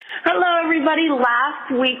everybody. Last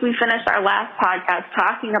week we finished our last podcast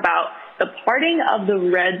talking about the parting of the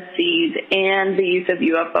Red Seas and the use of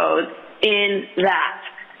UFOs in that.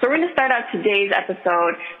 So we're going to start out today's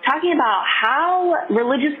episode talking about how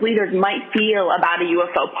religious leaders might feel about a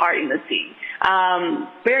UFO parting the sea.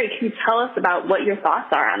 Barry, can you tell us about what your thoughts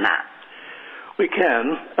are on that? We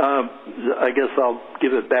can. I guess I'll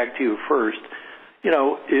give it back to you first. You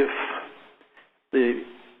know, if the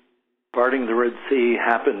parting the Red Sea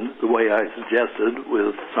happened the way I suggested,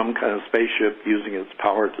 with some kind of spaceship using its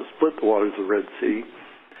power to split the waters of the Red Sea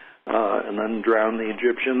and then drown the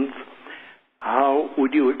Egyptians, how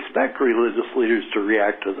would you expect religious leaders to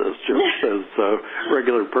react to this, just as a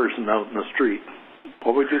regular person out in the street?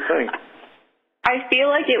 What would you think? I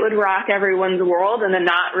feel like it would rock everyone's world in a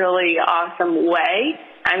not really awesome way.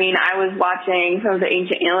 I mean, I was watching some of the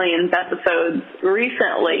Ancient Aliens episodes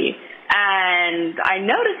recently, and I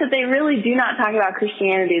noticed that they really do not talk about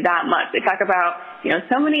Christianity that much. They talk about,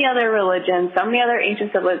 so many other religions, so many other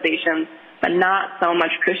ancient civilizations, but not so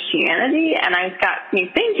much Christianity. And I got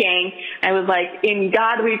me thinking, I was like, in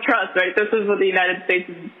God we trust, right? This is what the United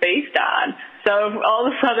States is based on. So all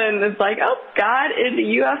of a sudden it's like, oh, God is a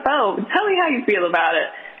UFO. Tell me how you feel about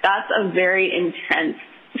it. That's a very intense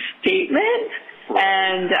statement.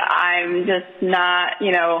 And I'm just not,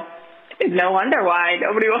 no wonder why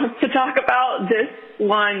nobody wants to talk about this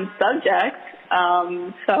one subject.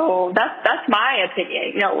 So that's my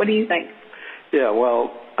opinion. What do you think? Yeah,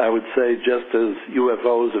 well, I would say just as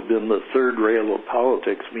UFOs have been the third rail of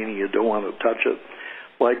politics, meaning you don't want to touch it,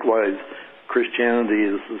 likewise,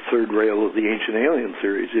 Christianity is the third rail of the Ancient Alien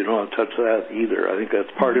series. You don't want to touch that either. I think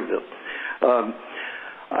that's part of it.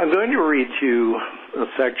 I'm going to read to you a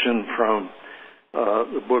section from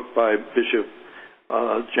the book by Bishop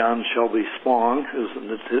John Shelby Spong, who's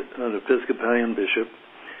an Episcopalian bishop,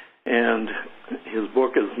 and his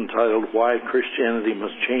book is entitled Why Christianity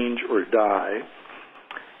Must Change or Die.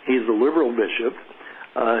 He's a liberal bishop.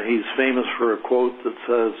 He's famous for a quote that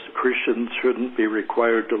says, Christians shouldn't be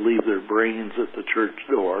required to leave their brains at the church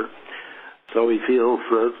door. So he feels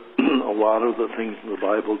that a lot of the things in the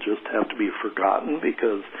Bible just have to be forgotten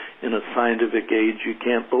because in a scientific age you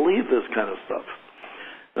can't believe this kind of stuff.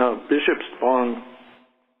 Now, Bishop Spong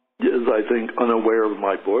is, I think, unaware of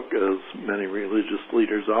my book, as many religious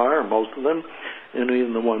leaders are, most of them, and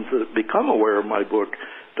even the ones that become aware of my book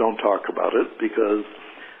don't talk about it, because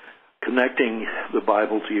connecting the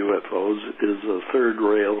Bible to UFOs is a third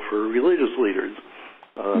rail for religious leaders.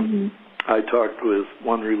 I talked with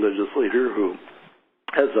one religious leader who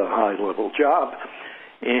has a high-level job,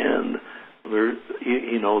 and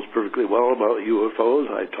he knows perfectly well about UFOs.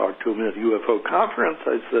 I talked to him at a UFO conference.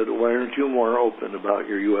 I said, why aren't you more open about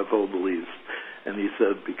your UFO beliefs? And he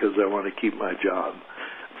said, because I want to keep my job.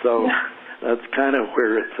 So that's kind of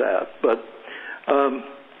where it's at. But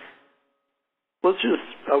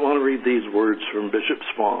I want to read these words from Bishop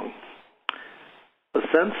Spong. A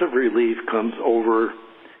sense of relief comes over,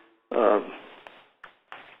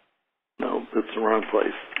 no, that's the wrong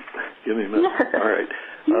place. Give me a minute. All right.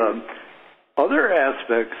 Other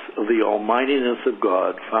aspects of the almightiness of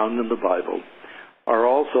God found in the Bible are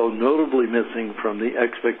also notably missing from the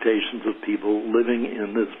expectations of people living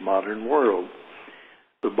in this modern world.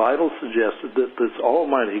 The Bible suggested that this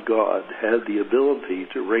almighty God had the ability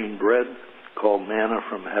to rain bread called manna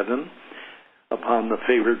from heaven upon the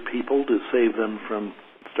favored people to save them from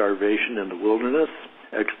starvation in the wilderness,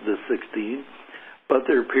 Exodus 16. But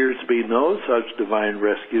there appears to be no such divine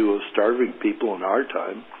rescue of starving people in our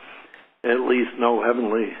time. At least no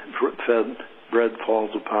heavenly fed bread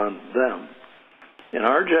falls upon them. In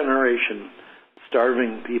our generation,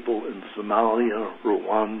 starving people in Somalia,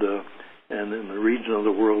 Rwanda, and in the region of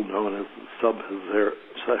the world known as the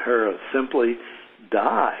Sub-Sahara simply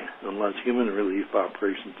die unless human relief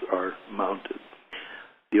operations are mounted.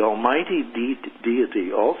 The almighty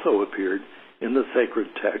deity also appeared in the sacred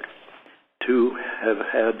text to have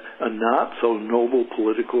had a not-so-noble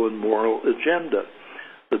political and moral agenda.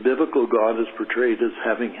 The biblical God is portrayed as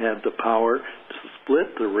having had the power to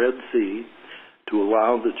split the Red Sea to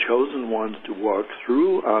allow the chosen ones to walk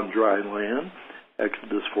through on dry land,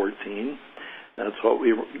 Exodus 14. That's what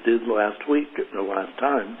we did last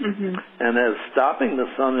time. And as stopping the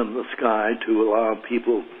sun in the sky to allow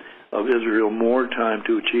people of Israel more time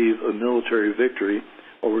to achieve a military victory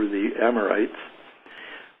over the Amorites.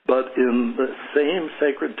 But in the same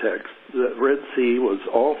sacred text, the Red Sea was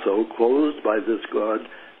also closed by this God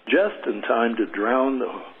just in time to drown the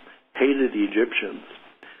hated Egyptians.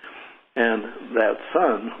 And that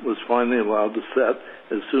sun was finally allowed to set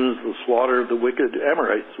as soon as the slaughter of the wicked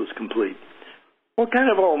Amorites was complete. What kind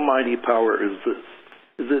of almighty power is this?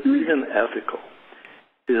 Is it even ethical?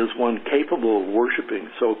 Is one capable of worshiping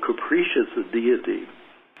so capricious a deity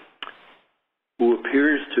who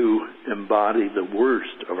appears to embody the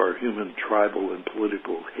worst of our human tribal and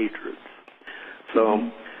political hatreds? So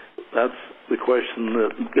that's the question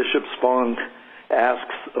that Bishop Spong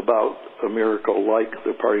asks about a miracle like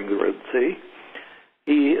the parting of the Red Sea.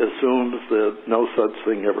 He assumes that no such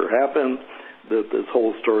thing ever happened, that this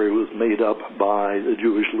whole story was made up by the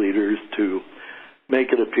Jewish leaders to make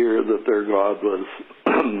it appear that their God was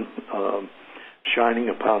shining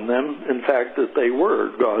upon them. In fact, that they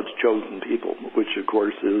were God's chosen people, which of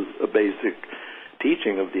course is a basic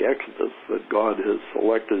teaching of the Exodus, that God has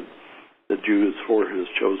selected the Jews for his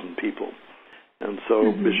chosen people. And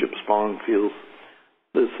so Bishop Spong feels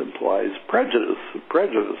this implies prejudice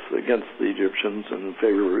against the Egyptians and in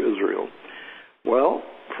favor of Israel. Well,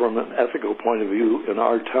 from an ethical point of view, in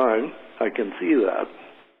our time, I can see that.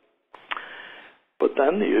 But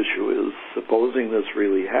then the issue is, supposing this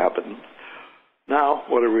really happened, now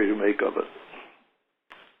what are we to make of it?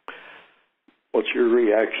 What's your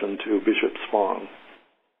reaction to Bishop Spong?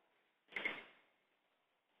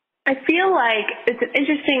 I feel like it's an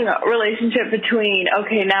interesting relationship between,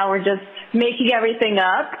 okay, now we're just making everything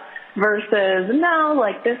up versus, no,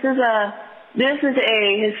 like this is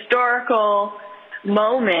a historical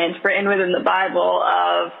moment within the Bible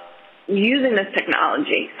of using this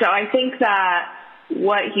technology. So I think that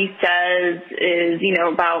what he says is,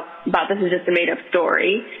 about this is just a made-up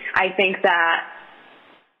story. I think that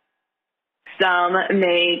some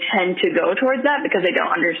may tend to go towards that because they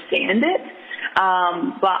don't understand it.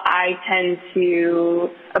 But I tend to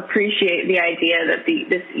appreciate the idea that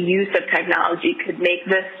this use of technology could make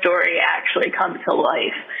this story actually come to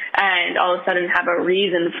life and all of a sudden have a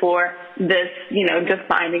reason for this,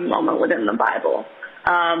 defining moment within the Bible.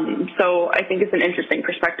 So I think it's an interesting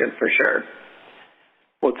perspective for sure.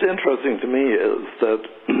 What's interesting to me is that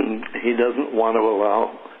he doesn't want to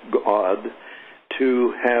allow God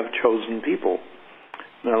to have chosen people.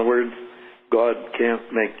 In other words, God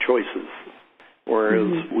can't make choices,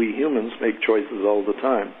 whereas we humans make choices all the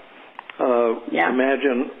time.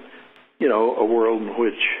 Imagine, a world in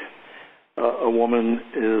which a woman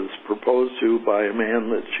is proposed to by a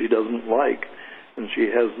man that she doesn't like, and she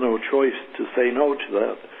has no choice to say no to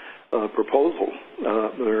that proposal.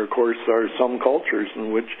 There, of course, are some cultures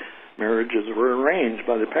in which marriages were arranged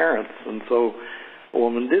by the parents, and so a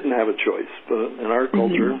woman didn't have a choice. But in our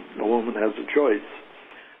culture, a woman has a choice.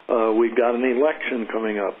 We've got an election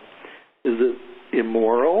coming up. Is it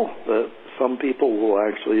immoral that some people will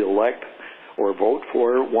actually elect or vote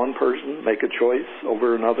for one person, make a choice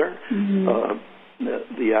over another?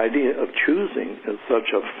 The idea of choosing is such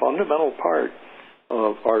a fundamental part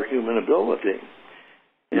of our human ability.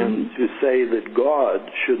 And to say that God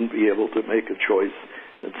shouldn't be able to make a choice,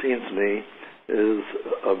 it seems to me, is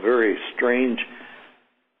a very strange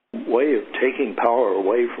way of taking power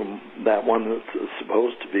away from that one that's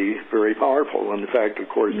supposed to be very powerful. And in fact, of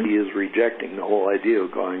course, he is rejecting the whole idea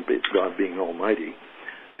of God being almighty,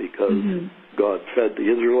 because God fed the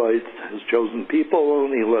Israelites, his chosen people,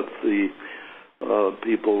 and he lets the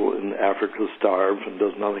people in Africa starve and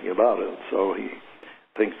does nothing about it. So he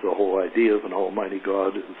thinks the whole idea of an almighty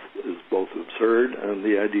God is both absurd, and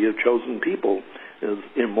the idea of chosen people is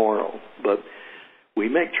immoral. But we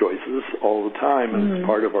make choices all the time, and it's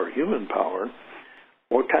part of our human power.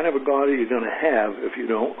 What kind of a God are you going to have if you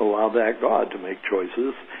don't allow that God to make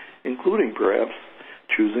choices, including perhaps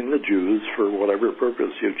choosing the Jews for whatever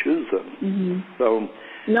purpose you choose them? So,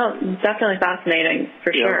 no, definitely fascinating,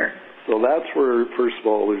 for sure. So that's where, first of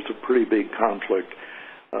all, there's a pretty big conflict.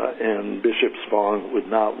 And Bishop Spong would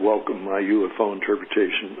not welcome my UFO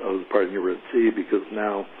interpretation of the parting of the Red Sea, because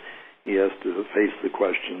now he has to face the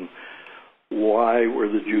question, why were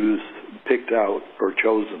the Jews picked out or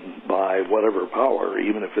chosen by whatever power,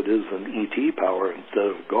 even if it is an ET power instead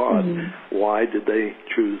of God? Why did they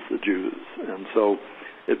choose the Jews? And so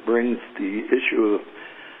it brings the issue of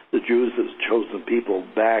the Jews as chosen people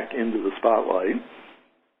back into the spotlight.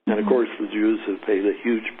 And, of course, the Jews have paid a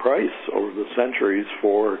huge price over the centuries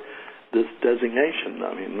for this designation.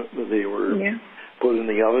 I mean, they were put in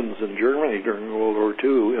the ovens in Germany during World War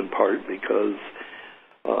II, in part because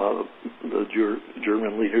the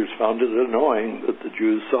German leaders found it annoying that the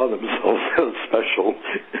Jews saw themselves as special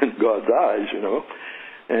in God's eyes,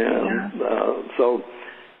 And so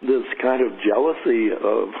this kind of jealousy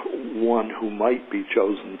of one who might be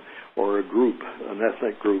chosen, or a group, an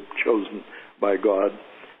ethnic group chosen by God,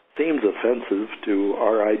 seems offensive to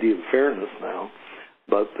our idea of fairness now,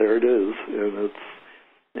 but there it is,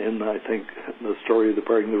 and I think the story of the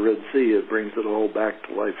parting of the Red Sea, it brings it all back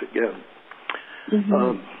to life again.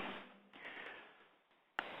 Mm-hmm.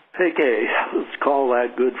 Hey, Kay, let's call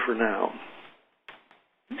that good for now.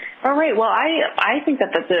 All right. Well, I think that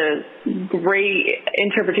that's a great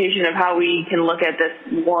interpretation of how we can look at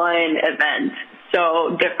this one event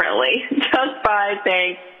so differently, just by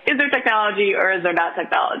saying, is there technology or is there not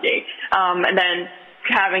technology? And then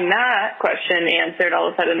having that question answered, all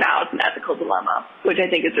of a sudden now it's an ethical dilemma, which I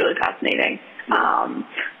think is really fascinating.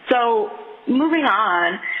 So moving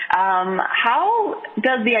on, how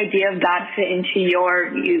does the idea of God fit into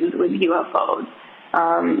your views with UFOs?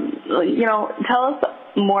 Tell us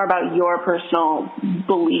more about your personal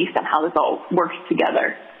beliefs and how this all works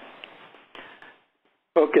together.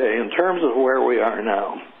 Okay, in terms of where we are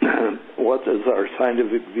now, what is our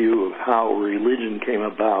scientific view of how religion came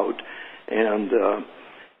about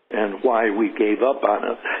and why we gave up on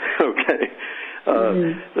it? Okay,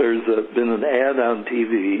 there's been an ad on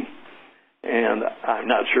TV, and I'm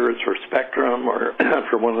not sure it's for Spectrum or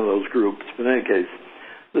for one of those groups, but in any case,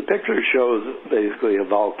 the picture shows basically a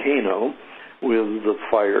volcano with the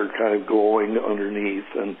fire kind of glowing underneath,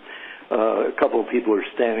 and a couple of people are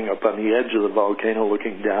standing up on the edge of the volcano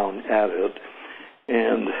looking down at it,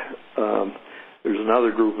 and there's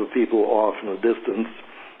another group of people off in the distance,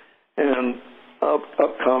 and up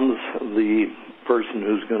comes the person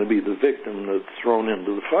who's going to be the victim that's thrown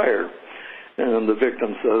into the fire. And the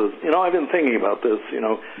victim says, I've been thinking about this,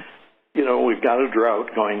 we've got a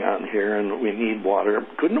drought going on here and we need water.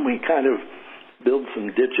 Couldn't we kind of build some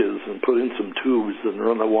ditches and put in some tubes and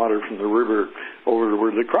run the water from the river over to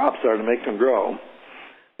where the crops are to make them grow?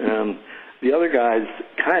 And the other guys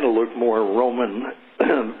kind of look more Roman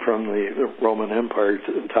from the Roman Empire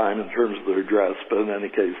time in terms of their dress, but in any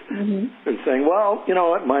case, they're saying, well,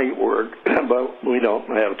 it might work, but we don't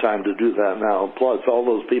have time to do that now. Plus, all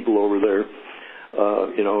those people over there,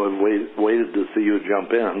 have waited to see you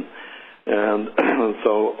jump in. And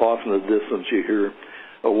so off in the distance you hear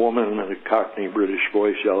a woman in a Cockney British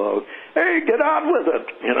voice yell out, hey, get on with it,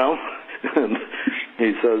 And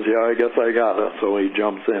he says, yeah, I guess I got it. So he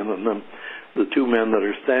jumps in, and then the two men that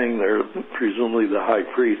are standing there, presumably the high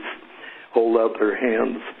priests, hold out their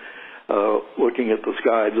hands looking at the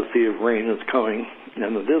sky to see if rain is coming,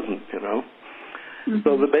 and it isn't,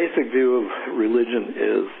 So the basic view of religion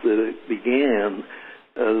is that it began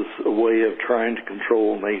as a way of trying to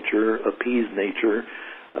control nature, appease nature.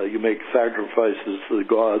 You make sacrifices to the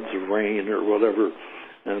gods of rain or whatever,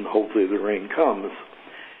 and hopefully the rain comes.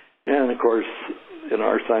 And, of course, in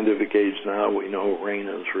our scientific age now, we know rain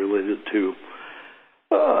is related to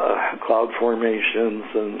cloud formations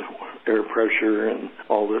and air pressure and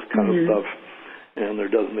all this kind of stuff. And there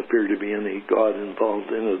doesn't appear to be any God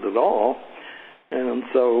involved in it at all. And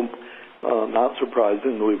so, not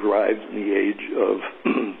surprising, we've arrived in the age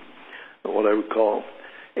of what I would call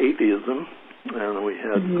atheism. And we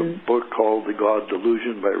had a book called The God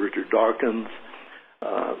Delusion by Richard Dawkins,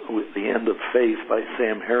 with The End of Faith by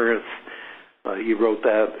Sam Harris. He wrote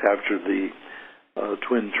that after the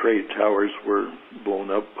Twin Trade Towers were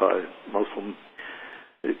blown up by Muslim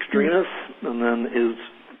extremists. And then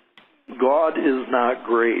God is Not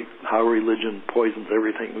Great, How Religion Poisons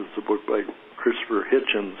Everything was the book by Christopher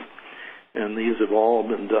Hitchens. And these have all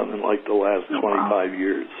been done in like the last 25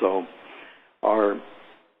 years. So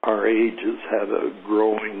our age has had a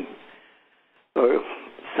growing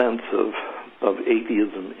sense of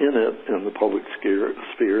atheism in it in the public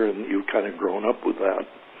sphere, and you've kind of grown up with that.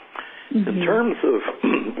 In terms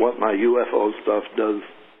of what my UFO stuff does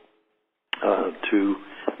to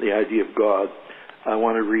the idea of God, I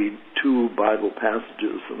want to read two Bible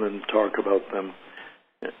passages and then talk about them.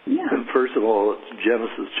 Yeah. And first of all, it's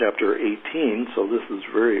Genesis chapter 18, so this is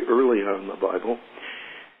very early on in the Bible.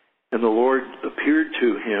 And the Lord appeared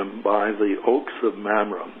to him by the oaks of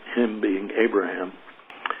Mamre, him being Abraham.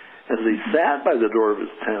 As he sat by the door of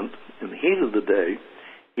his tent in the heat of the day,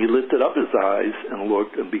 he lifted up his eyes and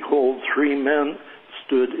looked, and behold, 3 men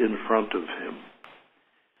stood in front of him.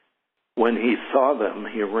 When he saw them,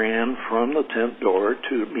 he ran from the tent door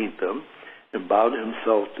to meet them and bowed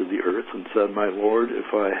himself to the earth and said, My Lord,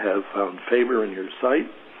 if I have found favor in your sight,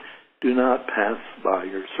 do not pass by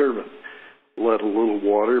your servant. Let a little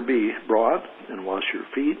water be brought and wash your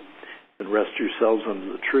feet and rest yourselves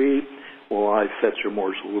under the tree while I fetch a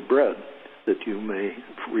morsel of bread, that you may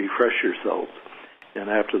refresh yourselves. And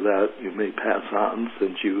after that you may pass on,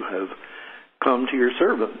 since you have come to your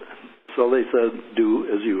servant. So they said, Do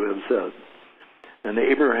as you have said. And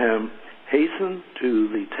Abraham hastened to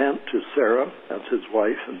the tent to Sarah, that's his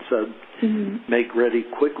wife, and said, Make ready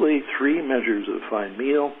quickly 3 measures of fine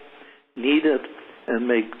meal, knead it, and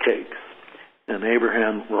make cakes. And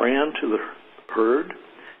Abraham ran to the herd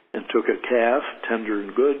and took a calf, tender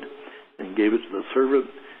and good, and gave it to the servant,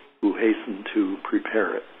 who hastened to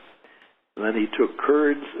prepare it. And then he took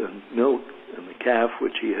curds and milk and the calf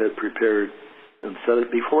which he had prepared and set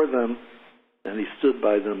it before them, and he stood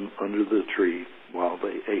by them under the tree while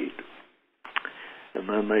they ate. And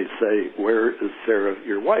then they say, "Where is Sarah,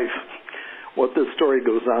 your wife?" What this story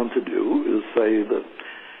goes on to do is say that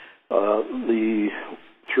the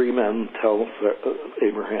three men tell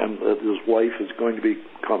Abraham that his wife is going to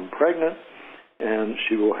become pregnant and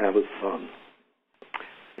she will have a son.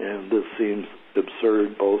 And this seems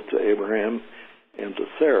absurd both to Abraham and to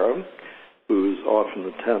Sarah, who's off in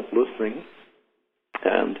the tent listening.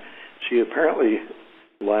 And she apparently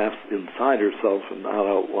laughs inside herself and not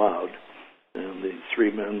out loud. And the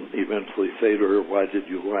three men eventually say to her, "Why did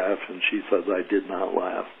you laugh?" And she says, "I did not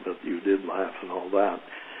laugh, but you did laugh," and all that.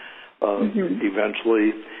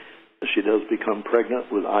 Eventually, she does become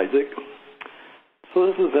pregnant with Isaac. So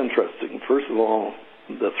this is interesting. First of all,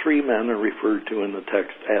 the three men are referred to in the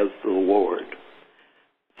text as the Lord.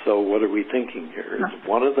 So what are we thinking here? Is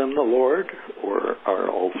one of them the Lord, or are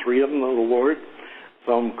all three of them the Lord?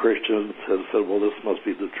 Some Christians have said, well, this must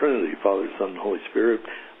be the Trinity, Father, Son, and Holy Spirit.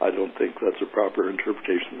 I don't think that's a proper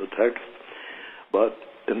interpretation of the text. But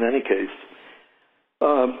in any case,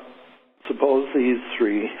 suppose these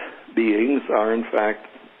three beings are in fact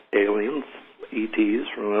aliens, ETs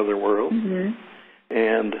from another world,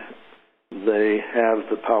 and they have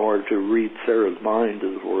the power to read Sarah's mind,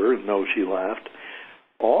 as it were, and know she laughed.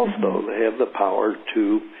 Also, they have the power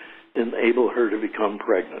to enable her to become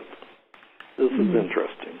pregnant. This is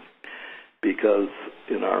interesting, because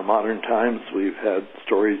in our modern times we've had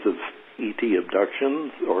stories of ET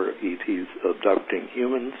abductions, or ETs abducting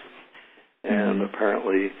humans, and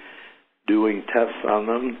apparently doing tests on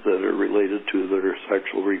them that are related to their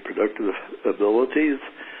sexual reproductive abilities,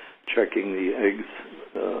 checking the eggs,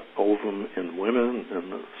 ovum in women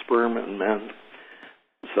and the sperm in men.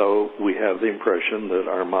 So we have the impression that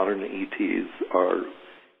our modern ETs are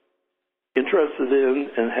interested in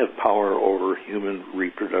and have power over human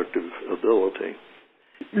reproductive ability.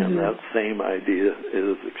 And that same idea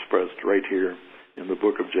is expressed right here in the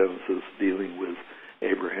book of Genesis, dealing with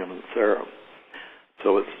Abraham and Sarah.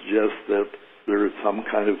 So it suggests that there is some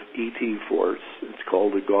kind of ET force. It's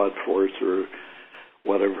called a God force or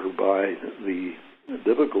whatever by the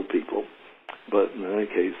biblical people. But in any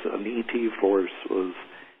case, an ET force was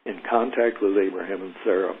in contact with Abraham and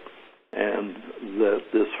Sarah, and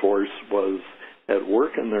that this force was at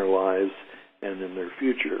work in their lives and in their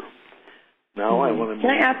future. Now I want to... Can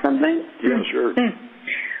I add something? Yeah, sure.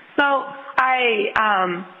 So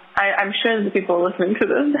I'm sure the people listening to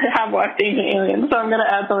this have watched Ancient Aliens, so I'm going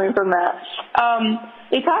to add something from that.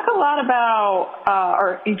 They talk a lot about,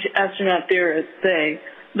 or ancient astronaut theorists say,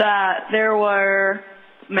 that there were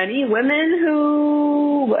many women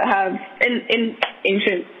who have, in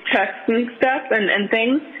ancient texts and stuff and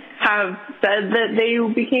things, have said that they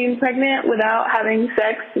became pregnant without having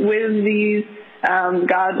sex with these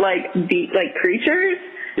godlike creatures.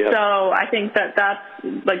 Yep. So I think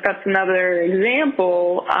that's another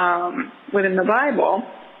example within the Bible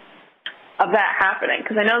of that happening,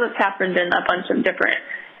 because I know that's happened in a bunch of different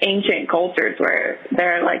ancient cultures where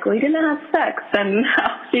they're like, we didn't have sex and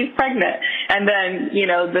now she's pregnant, and then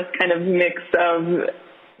this kind of mix of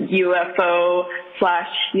UFO/human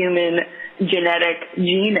genetic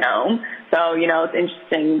genome. So it's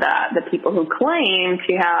interesting that the people who claim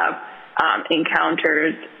to have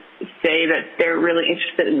encounters say that they're really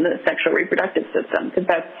interested in the sexual reproductive system, because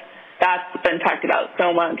that's been talked about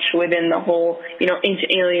so much within the whole,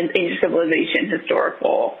 ancient aliens, ancient civilization,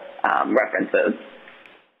 historical references.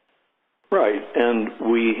 Right, and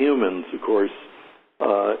we humans, of course,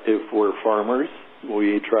 if we're farmers,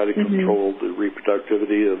 we try to control the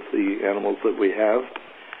reproductivity of the animals that we have,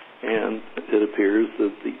 and it appears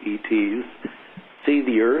that the ETs see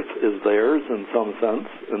the earth as theirs in some sense,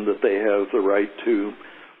 and that they have the right to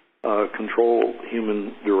control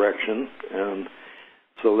human direction. And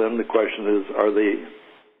so then the question is, are they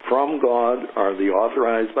from God? Are they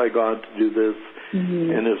authorized by God to do this?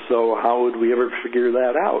 And if so, how would we ever figure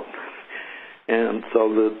that out? And so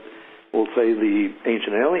we'll say the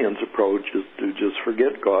ancient aliens approach is to just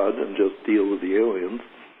forget God and just deal with the aliens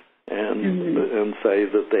and say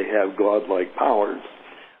that they have God-like powers.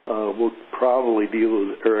 We'll probably deal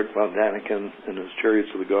with Eric von Daniken and his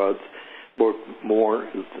Chariots of the Gods book more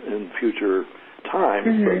in future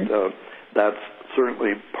times, but that's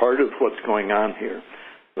certainly part of what's going on here.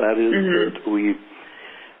 That is that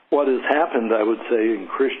what has happened, I would say, in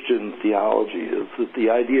Christian theology is that the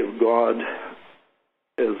idea of God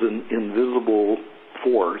as an invisible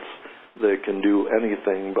force that can do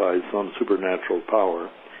anything by some supernatural power,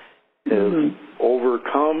 has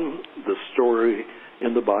overcome the story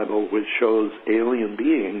in the Bible which shows alien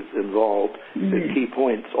beings involved at key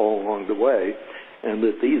points all along the way, and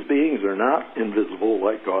that these beings are not invisible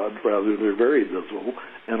like God, rather they're very visible,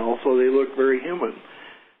 and also they look very human.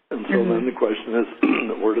 And so then the question is,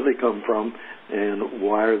 where do they come from, and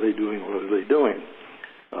why are they doing what are they doing?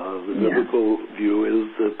 The biblical view is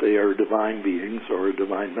that they are divine beings or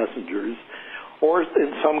divine messengers, or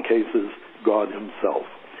in some cases, God himself.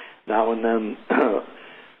 Now and then,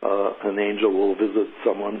 an angel will visit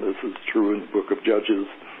someone. This is true in the book of Judges.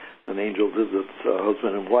 An angel visits a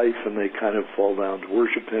husband and wife, and they kind of fall down to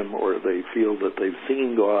worship him, or they feel that they've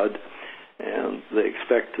seen God, and they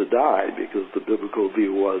expect to die, because the biblical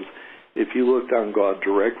view was, if you looked on God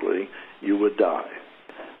directly, you would die.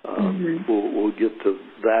 We'll get to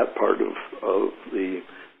that part of the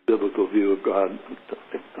biblical view of God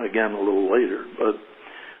again a little later, but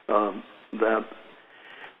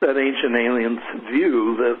that ancient aliens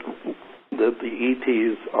view that the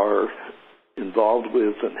ETs are involved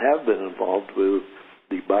with and have been involved with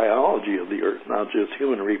the biology of the Earth, not just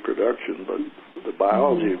human reproduction, but the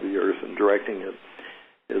biology of the Earth, and directing it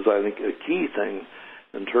is, I think, a key thing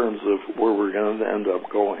in terms of where we're going to end up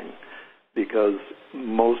going. Because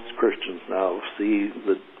most Christians now see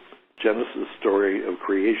the Genesis story of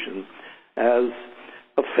creation as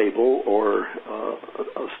a fable or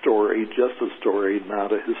a story, just a story,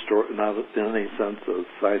 not in any sense a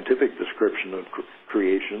scientific description of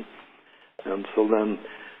creation. And so then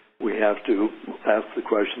we have to ask the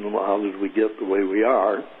question, well, how did we get the way we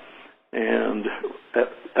are? And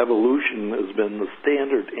evolution has been the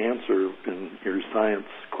standard answer in your science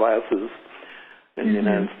classes in the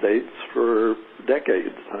United States for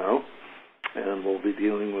decades now, and we'll be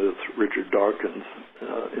dealing with Richard Dawkins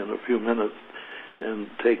in a few minutes and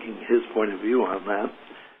taking his point of view on that.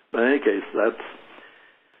 But in any case, that's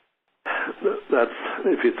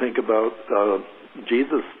if you think about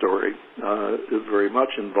Jesus' story, is very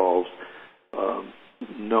much involves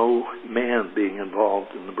no man being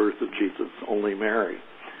involved in the birth of Jesus, only Mary,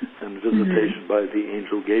 and visitation by the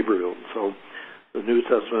angel Gabriel. So the New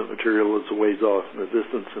Testament material is a ways off in the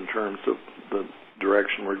distance in terms of the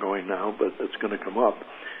direction we're going now, but it's going to come up.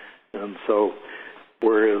 And so,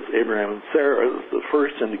 whereas Abraham and Sarah is the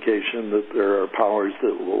first indication that there are powers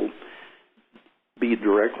that will be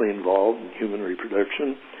directly involved in human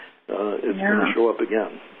reproduction, it's going to show up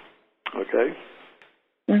again. Okay?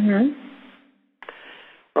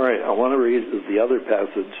 All right, I want to read the other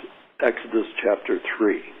passage, Exodus chapter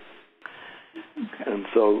 3. And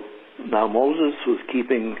so, now Moses was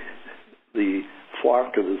keeping the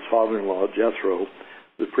flock of his father-in-law Jethro,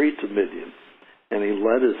 the priest of Midian, and he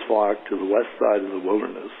led his flock to the west side of the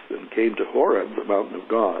wilderness and came to Horeb, the mountain of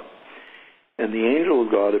God. And the angel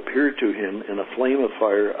of God appeared to him in a flame of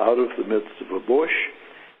fire out of the midst of a bush,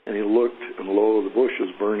 and he looked, and lo, the bush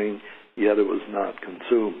was burning, yet it was not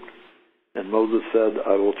consumed. And Moses said,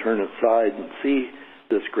 I will turn aside and see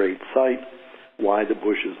this great sight, why the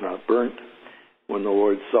bush is not burnt. When the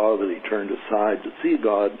Lord saw that he turned aside to see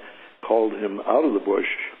God, called him out of the bush.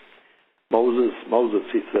 Moses, Moses,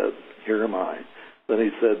 he said, here am I. Then he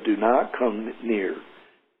said, do not come near.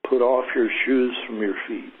 Put off your shoes from your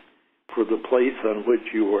feet, for the place on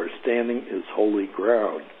which you are standing is holy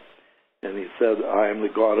ground. And he said, I am the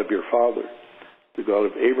God of your father, the God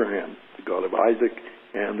of Abraham, the God of Isaac,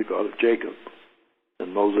 and the God of Jacob.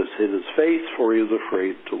 And Moses hid his face, for he was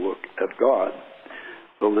afraid to look at God.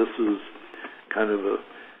 So this is kind of a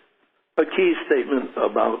key statement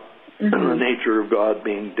about the nature of God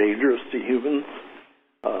being dangerous to humans.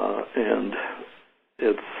 And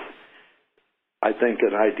it's, I think,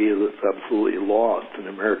 an idea that's absolutely lost in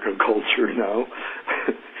American culture now.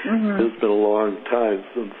 It's been a long time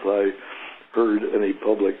since I heard any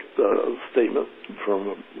public statement from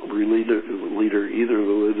a leader, either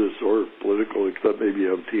religious or political, except maybe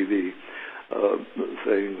on TV,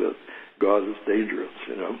 saying that God is dangerous,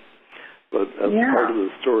 you know. But as part of the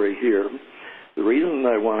story here, the reason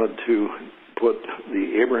I wanted to put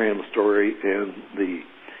the Abraham story and the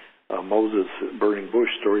Moses burning bush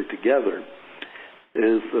story together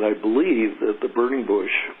is that I believe that the burning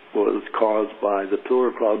bush was caused by the pillar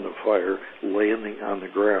of cloud and fire landing on the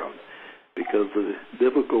ground, because the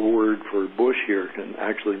biblical word for bush here can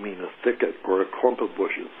actually mean a thicket or a clump of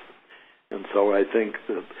bushes. And so I think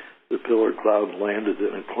that the pillar cloud landed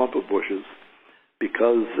in a clump of bushes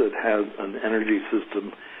because it had an energy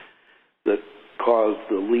system that caused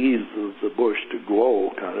the leaves of the bush to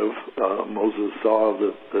glow, kind of. Moses saw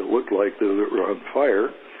that it looked like they were on fire,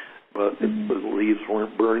 but the leaves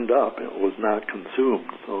weren't burned up. It was not consumed.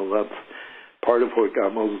 So that's part of what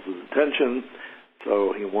got Moses' attention,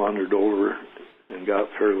 so he wandered over and got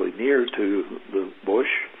fairly near to the bush.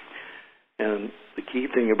 And the key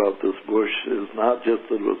thing about this bush is not just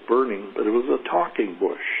that it was burning, but it was a talking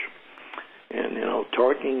bush. And,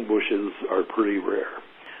 talking bushes are pretty rare.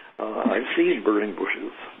 I've seen burning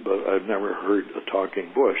bushes, but I've never heard a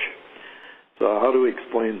talking bush. So how do we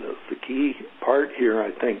explain this? The key part here,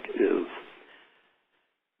 I think, is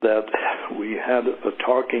that we had a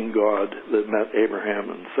talking God that met Abraham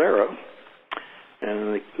and Sarah,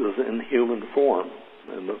 and it was in human form,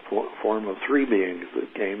 in the form of three beings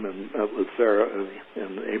that came and met with Sarah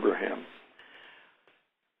and Abraham.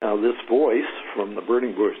 Now this voice from the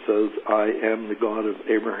burning bush says, I am the God of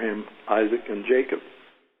Abraham, Isaac, and Jacob.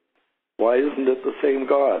 Why isn't it the same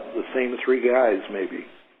God, the same three guys maybe,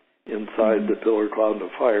 inside the pillar cloud of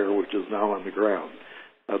fire, which is now on the ground?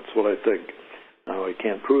 That's what I think. Now, I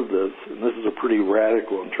can't prove this, and this is a pretty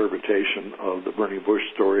radical interpretation of the burning bush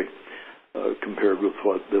story compared with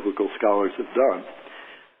what biblical scholars have done.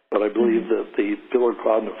 But I believe that the pillar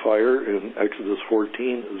cloud of fire in Exodus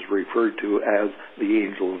 14 is referred to as the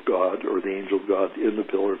angel of God, or the angel of God in the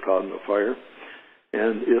pillar cloud of fire.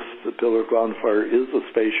 And if the pillar cloud of fire is a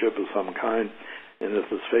spaceship of some kind, and if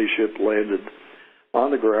the spaceship landed on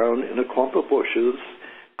the ground in a clump of bushes,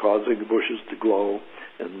 causing the bushes to glow,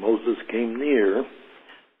 and Moses came near,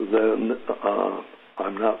 then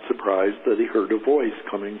I'm not surprised that he heard a voice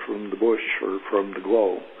coming from the bush or from the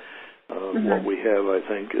glow. What we have, I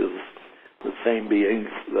think, is the same beings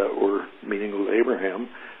that were meeting with Abraham,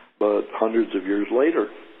 but hundreds of years later.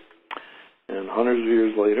 And hundreds of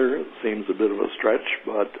years later, it seems a bit of a stretch,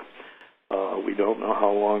 but we don't know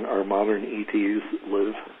how long our modern ETs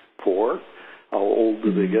live for. How old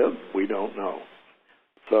do they get? We don't know.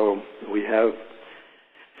 So we have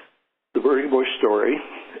the burning bush story,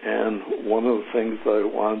 and one of the things that I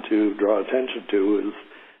want to draw attention to is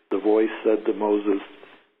the voice said to Moses,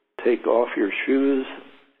 take off your shoes,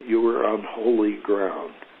 you are on holy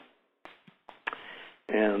ground.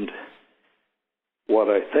 And what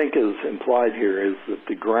I think is implied here is that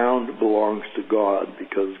the ground belongs to God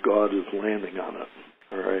because God is landing on it,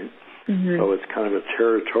 all right? So it's kind of a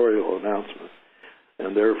territorial announcement.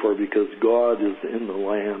 And therefore, because God is in the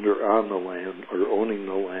land or on the land or owning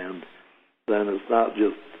the land, then it's not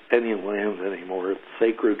just any land anymore. It's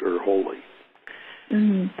sacred or holy.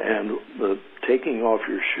 And the taking off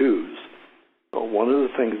your shoes, one of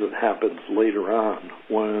the things that happens later on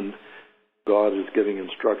when God is giving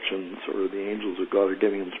instructions, or the angels of God are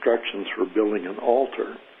giving instructions for building an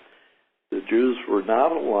altar, the Jews were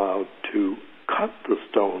not allowed to cut the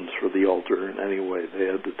stones for the altar in any way. They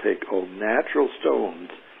had to take all natural stones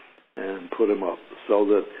and put them up, so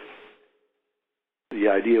that the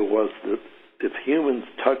idea was that if humans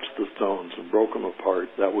touched the stones and broke them apart,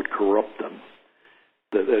 that would corrupt them.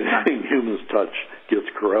 That anything humans touch gets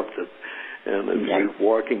corrupted. And if you're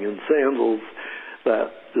walking in sandals,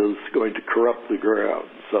 that is going to corrupt the ground.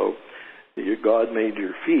 So God made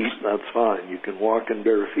your feet, that's fine. You can walk in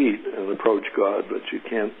bare feet and approach God, but you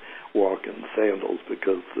can't walk in sandals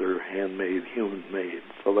because they're handmade, human-made.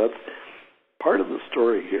 So that's part of the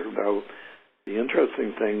story here. Now, the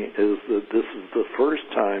interesting thing is that this is the first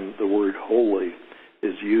time the word holy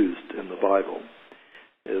is used in the Bible.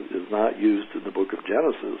 It is not used in the book of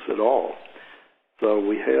Genesis at all. So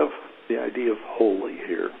we have the idea of holy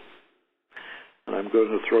here. And I'm going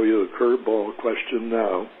to throw you a curveball question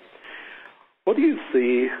now. What do you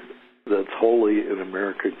see that's holy in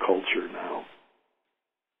American culture now?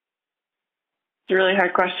 It's a really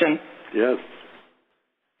hard question. Yes.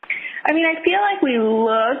 I mean, I feel like we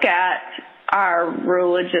look at our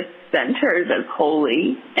religious centers as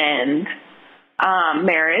holy, and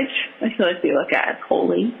marriage, I feel like we look at as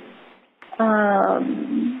holy.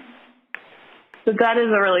 So that is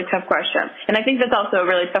a really tough question. And I think that's also a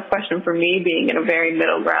really tough question for me, being in a very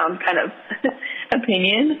middle ground kind of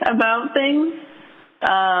opinion about things.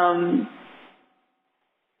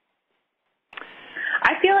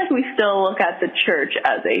 I feel like we still look at the church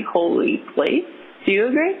as a holy place. Do you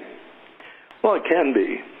agree? Well, it can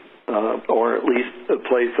be. Or at least a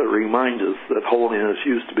place that reminds us that holiness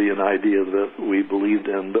used to be an idea that we believed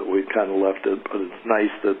in, but we kind of left it. But it's nice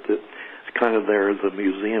that it's kind of there as a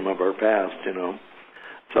museum of our past, you know.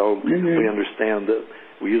 So we understand that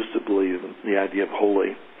we used to believe in the idea of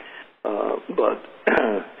holy.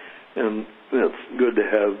 And it's good to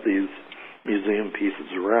have these museum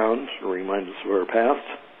pieces around to remind us of our past.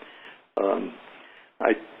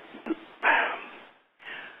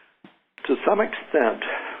 To some extent,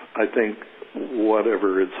 I think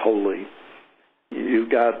whatever is holy, you've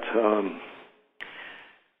got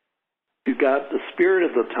the spirit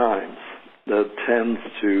of the times that tends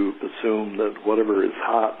to assume that whatever is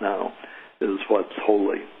hot now is what's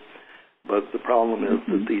holy. But the problem is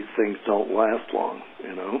that these things don't last long,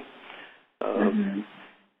 you know.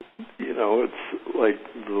 You know, it's like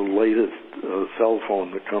the latest cell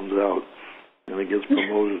phone that comes out and it gets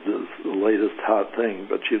promoted as the latest hot thing,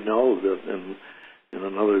 but you know that in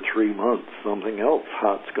another 3 months something else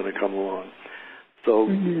hot's going to come along. So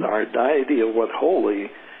our idea of what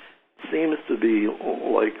holy seems to be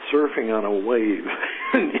like surfing on a wave.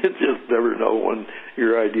 You just never know when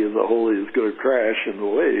your idea of the holy is going to crash in the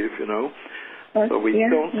wave, you know. So we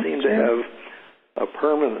don't seem to have a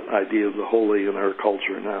permanent idea of the holy in our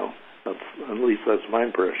culture now. At least that's my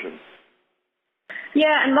impression.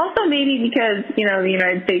 Yeah, and also maybe because, you know, the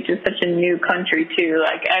United States is such a new country too,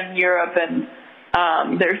 like, and Europe,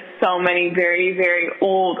 and there's so many very, very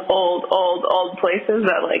old places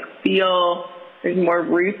that like feel there's more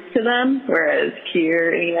roots to them, whereas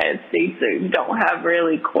here in the United States they don't have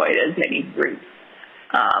really quite as many roots,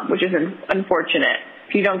 which is unfortunate.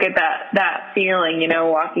 If you don't get that feeling, you know,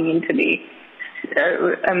 walking into the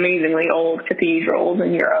amazingly old cathedrals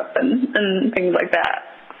in Europe and things like that.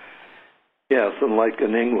 Yes, and like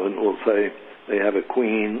in England, we'll say they have a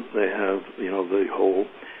queen, they have, you know, the whole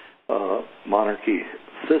monarchy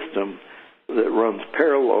system that runs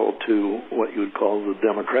parallel to what you would call the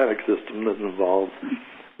democratic system that involves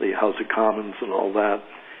the House of Commons and all that.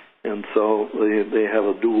 And so they have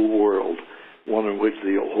a dual world, one in which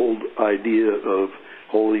the old idea of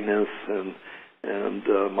holiness and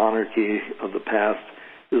monarchy of the past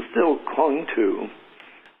is still clung to.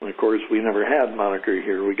 And of course, we never had monarchy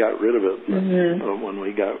here. We got rid of it when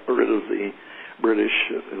we got rid of the British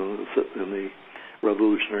in the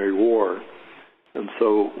Revolutionary War. And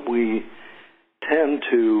so we tend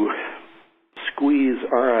to squeeze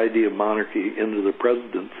our idea of monarchy into the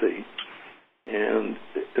presidency, and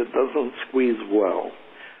it doesn't squeeze well.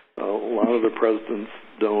 A lot of the presidents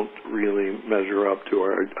don't really measure up to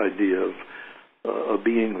our idea of a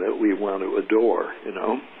being that we want to adore, you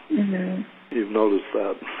know. You've noticed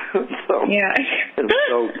that. And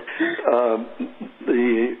so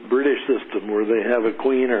the British system, where they have a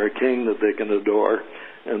queen or a king that they can adore,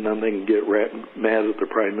 and then they can get mad at the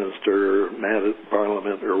prime minister or mad at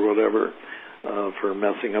parliament or whatever for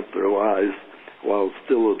messing up their lives while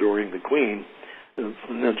still adoring the queen. It's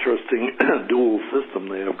an interesting dual system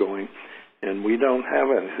they have going, and we don't have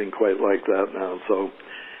anything quite like that now. So,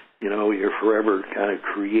 you know, you're forever kind of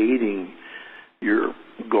creating your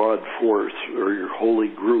God force or your holy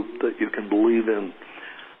group that you can believe in.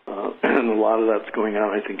 And a lot of that's going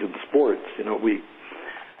on, I think, in sports. You know, we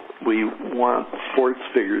want sports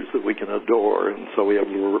figures that we can adore, and so we have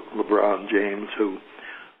LeBron James, who,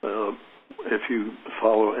 if you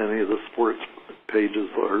follow any of the sports pages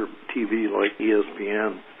or TV like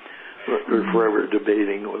ESPN, they're forever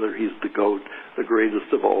debating whether he's the GOAT, the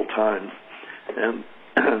greatest of all time.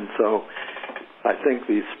 And so I think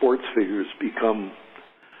these sports figures become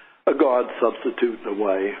a God substitute in a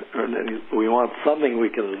way. And then we want something we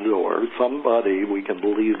can adore, somebody we can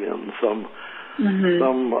believe in, some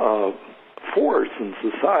force in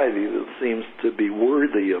society that seems to be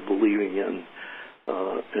worthy of believing in,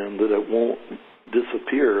 and that it won't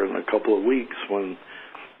disappear in a couple of weeks when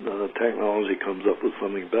technology comes up with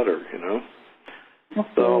something better, you know.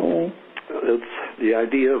 So it's the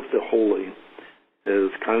idea of the holy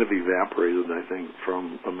has kind of evaporated, I think,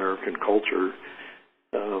 from American culture.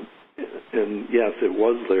 And yes, it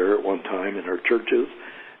was there at one time in our churches,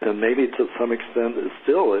 and maybe to some extent it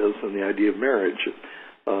still is in the idea of marriage.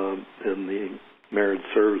 In the marriage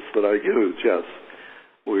service that I use, yes,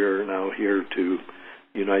 we are now here to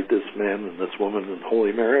unite this man and this woman in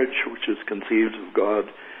holy marriage, which is conceived of God,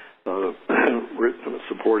 written,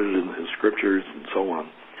 supported in His scriptures, and so on.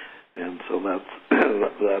 And so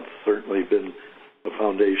that's certainly been the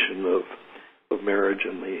foundation of marriage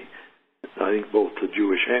in the, I think, both the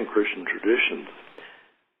Jewish and Christian traditions.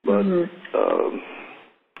 But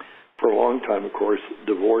for a long time, of course,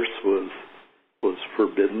 divorce was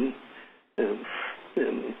forbidden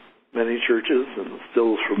in many churches, and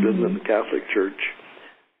still is forbidden in the Catholic Church,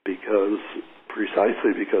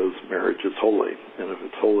 precisely because marriage is holy, and if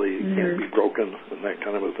it's holy, it can't be broken, and that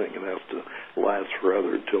kind of a thing. It has to last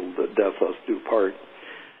forever until the death us do part.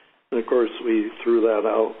 And of course, we threw that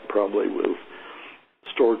out probably with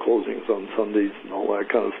store closings on Sundays and all that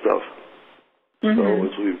kind of stuff. So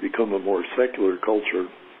as we've become a more secular culture,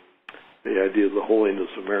 the idea of the holiness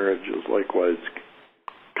of marriage is likewise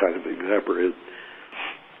kind of evaporated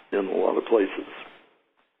in a lot of places.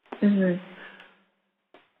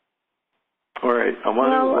 All right, I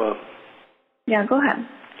want to... yeah, go ahead.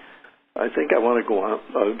 I think I want to go on.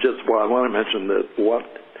 I want to mention that what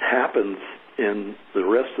happens in the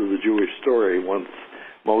rest of the Jewish story once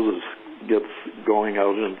Moses gets going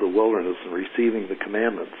out into the wilderness and receiving the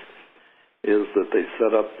commandments is that they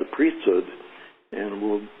set up the priesthood, and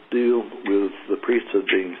we'll deal with the priesthood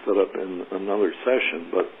being set up in another session.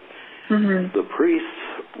 But the priests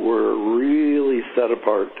were really set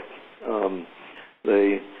apart.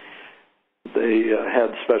 They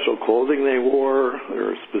had special clothing they wore. There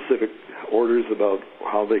were specific orders about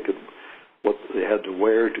what they had to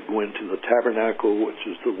wear to go into the tabernacle, which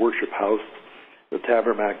is the worship house. The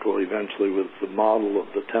tabernacle eventually was the model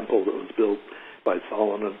of the temple that was built by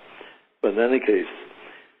Solomon. But in any case,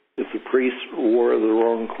 if the priests wore the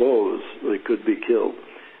wrong clothes, they could be killed.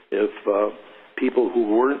 If people who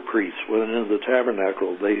weren't priests went into the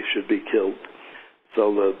tabernacle, they should be killed.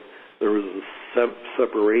 So that there was a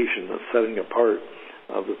separation, a setting apart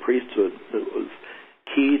of the priesthood that was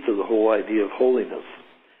key to the whole idea of holiness.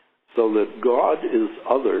 So that God is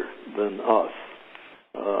other than us,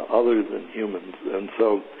 other than humans. And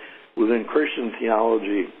so within Christian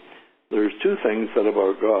theology, there's two things said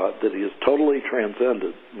about God: that he is totally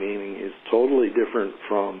transcendent, meaning he's totally different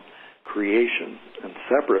from creation and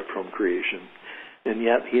separate from creation, and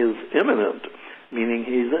yet he is immanent, meaning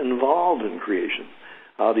he's involved in creation.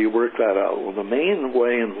 How do you work that out? Well, the main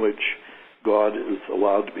way in which God is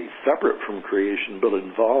allowed to be separate from creation but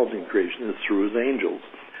involved in creation is through his angels,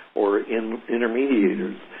 or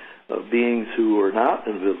intermediators, beings who are not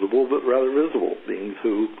invisible but rather visible, beings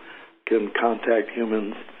who can contact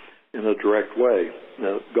humans in a direct way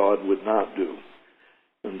that God would not do.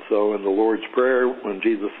 And so in the Lord's Prayer, when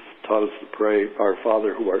Jesus taught us to pray, "Our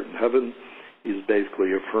Father who art in heaven," he's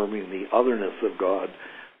basically affirming the otherness of God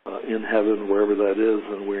in heaven, wherever that is,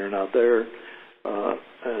 and we are not there.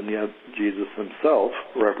 And yet Jesus himself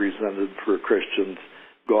represented for Christians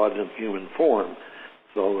God in human form.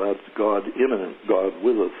 So that's God immanent, God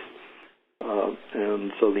with us.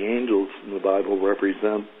 And so the angels in the Bible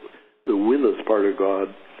represent the with us part of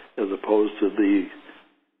God, as opposed to the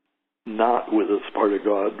not with us part of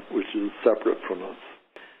God, which is separate from us.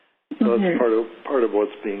 So that's part of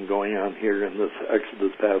what's being going on here in this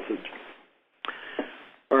Exodus passage.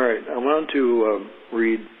 All right, I want to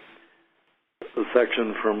read a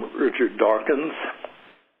section from Richard Dawkins.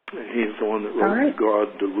 He's the one that wrote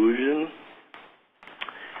God Delusion.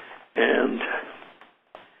 And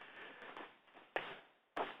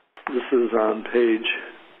this is on page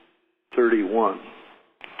 31.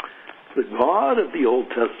 The God of the Old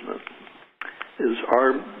Testament is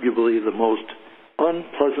arguably the most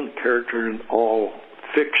unpleasant character in all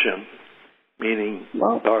fiction, meaning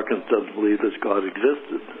Dawkins doesn't believe this God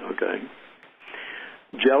existed, okay?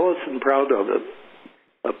 Jealous and proud of it,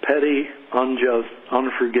 a petty, unjust,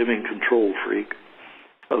 unforgiving control freak,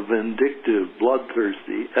 a vindictive,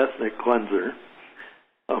 bloodthirsty, ethnic cleanser,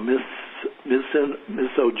 a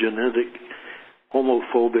misogynistic,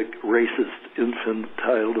 homophobic, racist,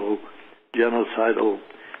 infantile, genocidal,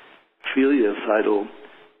 filicidal,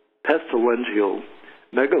 pestilential,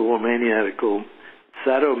 megalomaniacal,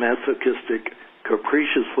 sadomasochistic,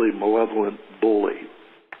 capriciously malevolent bully.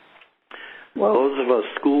 Those of us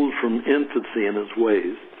schooled from infancy in his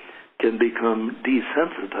ways can become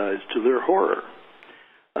desensitized to their horror.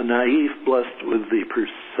 A naive blessed with the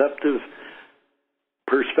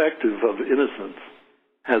perspective of innocence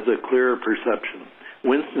has a clearer perception.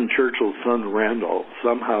 Winston Churchill's son Randolph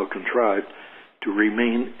somehow contrived to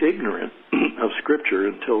remain ignorant of Scripture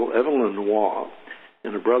until Evelyn Waugh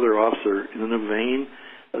and a brother officer, in a vain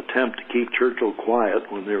attempt to keep Churchill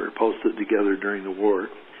quiet when they were posted together during the war,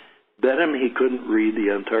 bet him he couldn't read the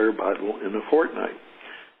entire Bible in a fortnight.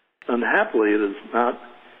 Unhappily, it has not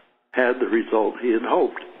had the result he had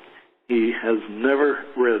hoped. He has never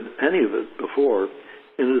read any of it before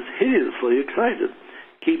and is hideously excited.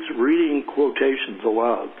 Keeps reading quotations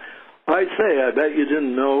aloud. I say, I bet you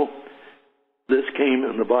didn't know this came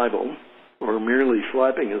in the Bible, or merely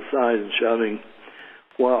slapping his side and shouting,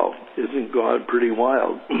 "Wow, isn't God pretty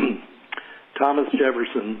wild?" Thomas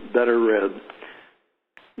Jefferson, better read,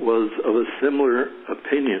 was of a similar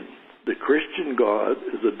opinion. The Christian God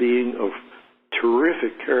is a being of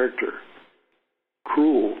terrific character,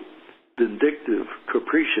 cruel, vindictive,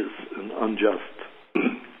 capricious, and unjust.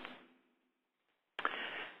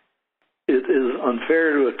 It is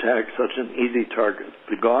unfair to attack such an easy target.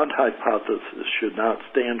 The God hypothesis should not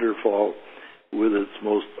stand or fall with its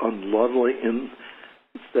most unlovely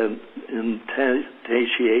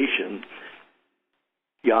instantiation,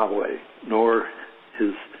 Yahweh, nor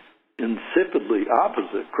his insipidly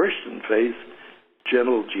opposite Christian face,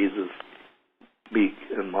 gentle Jesus, meek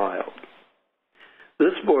and mild.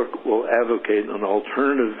 This book will advocate an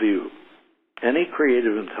alternative view. Any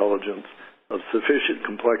creative intelligence of sufficient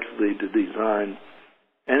complexity to design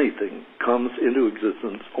anything comes into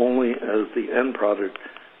existence only as the end product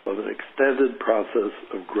of an extended process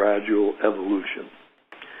of gradual evolution.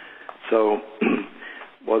 So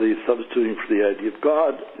what he's substituting for the idea of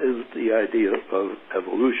God is the idea of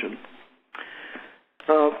evolution.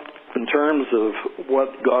 In terms of what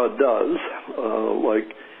God does,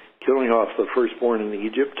 like killing off the firstborn in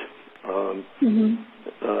Egypt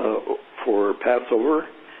for Passover,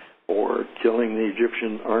 or killing the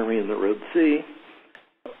Egyptian army in the Red Sea,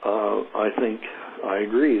 I think I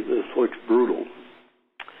agree. This looks brutal.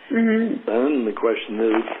 Then the question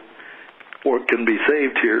is, what can be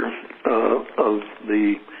saved here of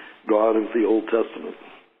the God of the Old Testament?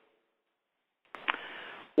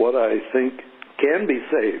 What I think can be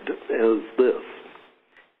saved is this.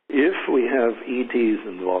 If we have ETs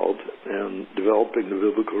involved in developing the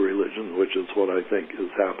biblical religion, which is what I think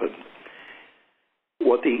has happened,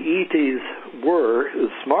 what the ETs were is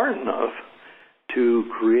smart enough to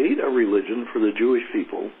create a religion for the Jewish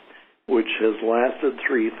people which has lasted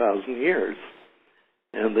 3,000 years.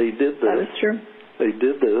 And they did this. That is true. They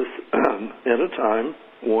did this at a time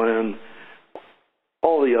when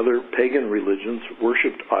all the other pagan religions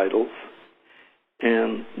worshipped idols.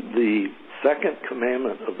 And the second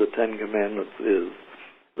commandment of the Ten Commandments is,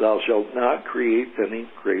 thou shalt not create any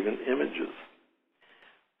graven images.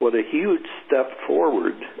 What a huge step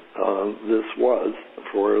forward this was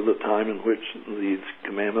for the time in which these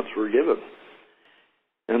commandments were given.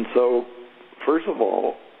 And so, first of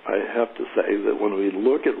all, I have to say that when we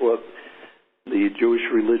look at what the Jewish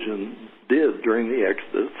religion did during the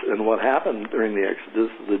Exodus and what happened during the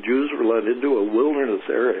Exodus, the Jews were led into a wilderness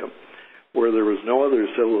area where there was no other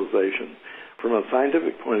civilization. From a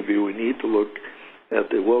scientific point of view, we need to look at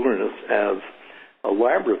the wilderness as a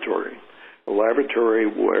laboratory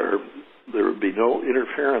where there would be no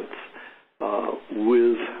interference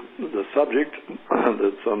with the subject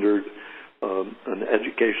that's under an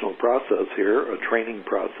educational process here, a training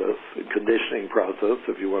process, a conditioning process,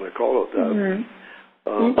 if you want to call it that.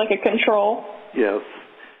 Like a control? Yes.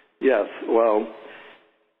 Well,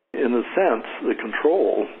 in a sense, the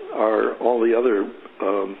control are all the other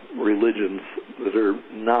religions that are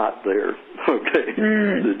not there. Okay,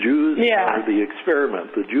 the Jews are the experiment.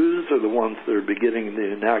 The Jews are the ones that are beginning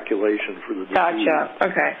the inoculation for the disease. Gotcha.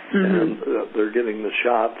 Okay. And they're getting the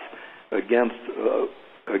shots against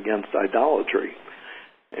idolatry.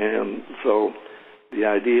 And so the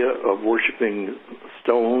idea of worshiping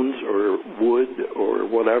stones or wood or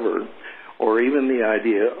whatever, or even the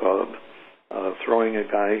idea of throwing a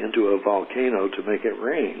guy into a volcano to make it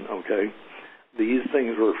rain, okay, these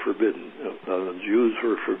things were forbidden. Jews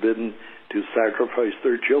were forbidden to sacrifice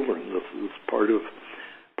their children. This is part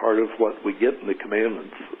of what we get in the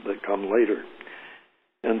commandments that come later.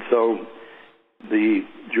 And so the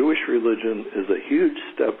Jewish religion is a huge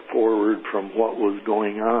step forward from what was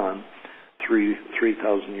going on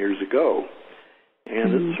 3,000 years ago,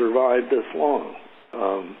 and it survived this long.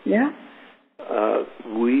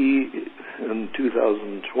 We, in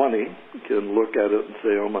 2020, can look at it and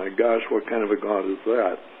say, oh my gosh, what kind of a God is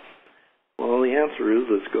that? Well, the answer is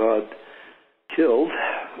this God killed,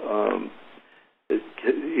 it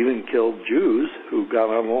even killed Jews who got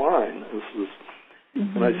on the line. This is,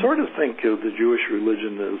 and I sort of think of the Jewish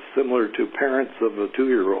religion as similar to parents of a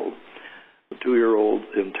 2-year-old. A 2-year-old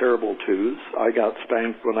in terrible twos. I got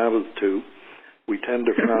spanked when I was 2. We tend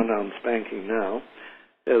to frown on spanking now.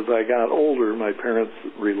 As I got older, my parents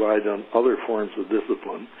relied on other forms of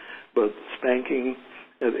discipline, but spanking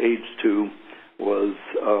at age 2 was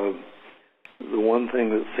the one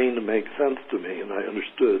thing that seemed to make sense to me, and I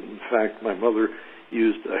understood. In fact, my mother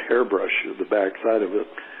used a hairbrush at the back side of it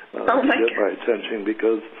to get my attention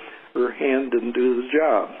because her hand didn't do the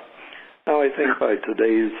job. Now, I think by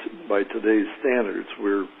today's standards,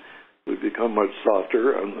 we've become much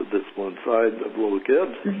softer on the discipline side of little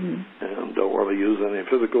kids and don't want to use any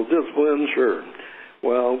physical discipline, sure.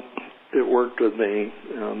 Well, it worked with me,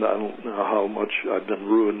 and I don't know how much I've been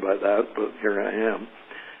ruined by that, but here I am.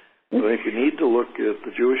 I think you need to look at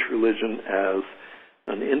the Jewish religion as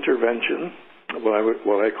an intervention,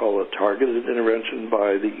 what I call a targeted intervention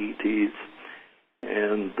by the ETs,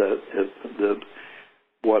 and that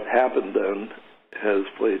what happened then has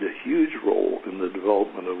played a huge role in the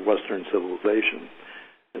development of Western civilization.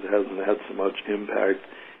 It hasn't had so much impact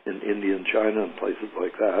in India and China and places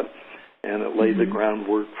like that, and it laid the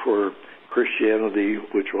groundwork for Christianity,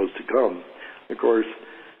 which was to come. Of course,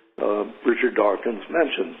 Richard Dawkins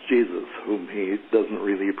mentions Jesus, whom he doesn't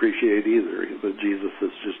really appreciate either, but Jesus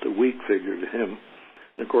is just a weak figure to him.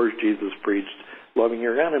 Of course, Jesus preached loving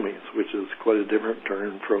your enemies, which is quite a different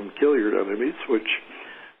term from kill your enemies, which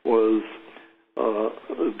was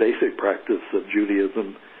a basic practice of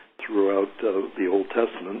Judaism throughout the Old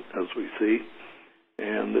Testament, as we see.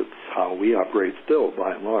 And it's how we operate still,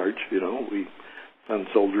 by and large. We send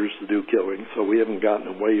soldiers to do killing, so we haven't gotten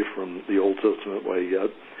away from the Old Testament way yet.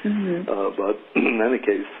 Mm-hmm. But in any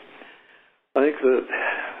case, I think that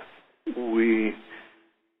we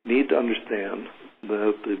need to understand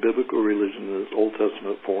that the biblical religion in its Old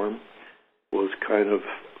Testament form was kind of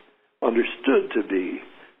understood to be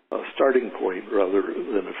a starting point rather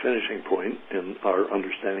than a finishing point in our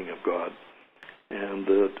understanding of God. And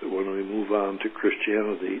that when we move on to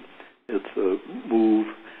Christianity, it's a move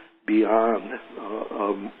beyond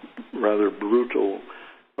a rather brutal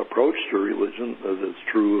approach to religion, as is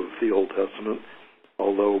true of the Old Testament,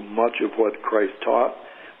 although much of what Christ taught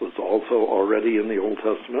was also already in the Old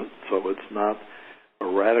Testament, so it's not a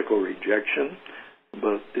radical rejection.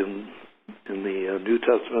 But in the New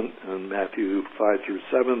Testament, in Matthew 5 through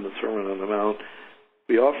 7, the Sermon on the Mount,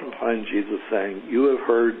 we often find Jesus saying, "You have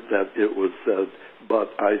heard that it was said,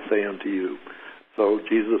 but I say unto you." So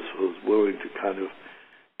Jesus was willing to kind of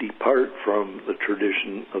depart from the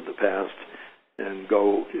tradition of the past and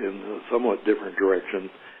go in a somewhat different direction,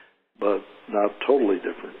 but not totally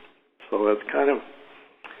different. So that's kind of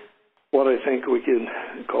what I think we can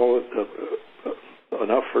call it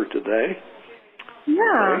enough for today.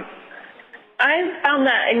 Yeah. Okay. I found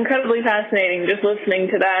that incredibly fascinating just listening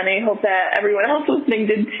to that, and I hope that everyone else listening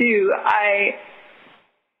did too.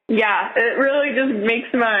 It really just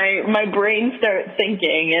makes my brain start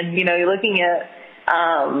thinking, and you're looking at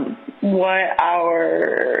what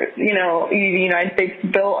our the United States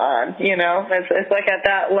is built on. It's like at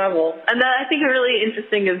that level, and then I think really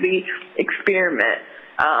interesting is the experiment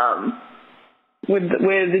with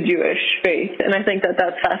the Jewish faith, and I think that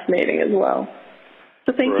that's fascinating as well.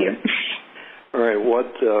 So thank you. All right,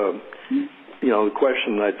 the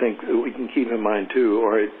question I think that we can keep in mind too, all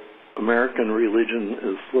right, American religion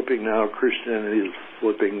is slipping now, Christianity is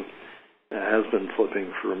slipping, has been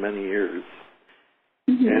slipping for many years.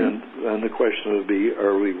 Mm-hmm. And then the question would be,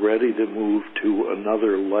 are we ready to move to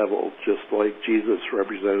another level, just like Jesus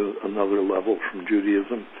represented another level from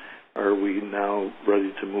Judaism? Are we now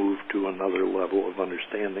ready to move to another level of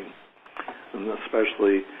understanding, and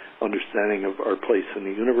especially understanding of our place in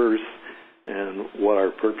the universe and what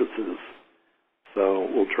our purpose is? So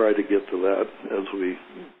we'll try to get to that as we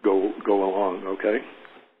go along, okay?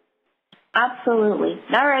 Absolutely.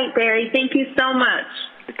 All right, Barry. Thank you so much.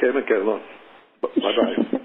 Okay, Michaela. Bye-bye.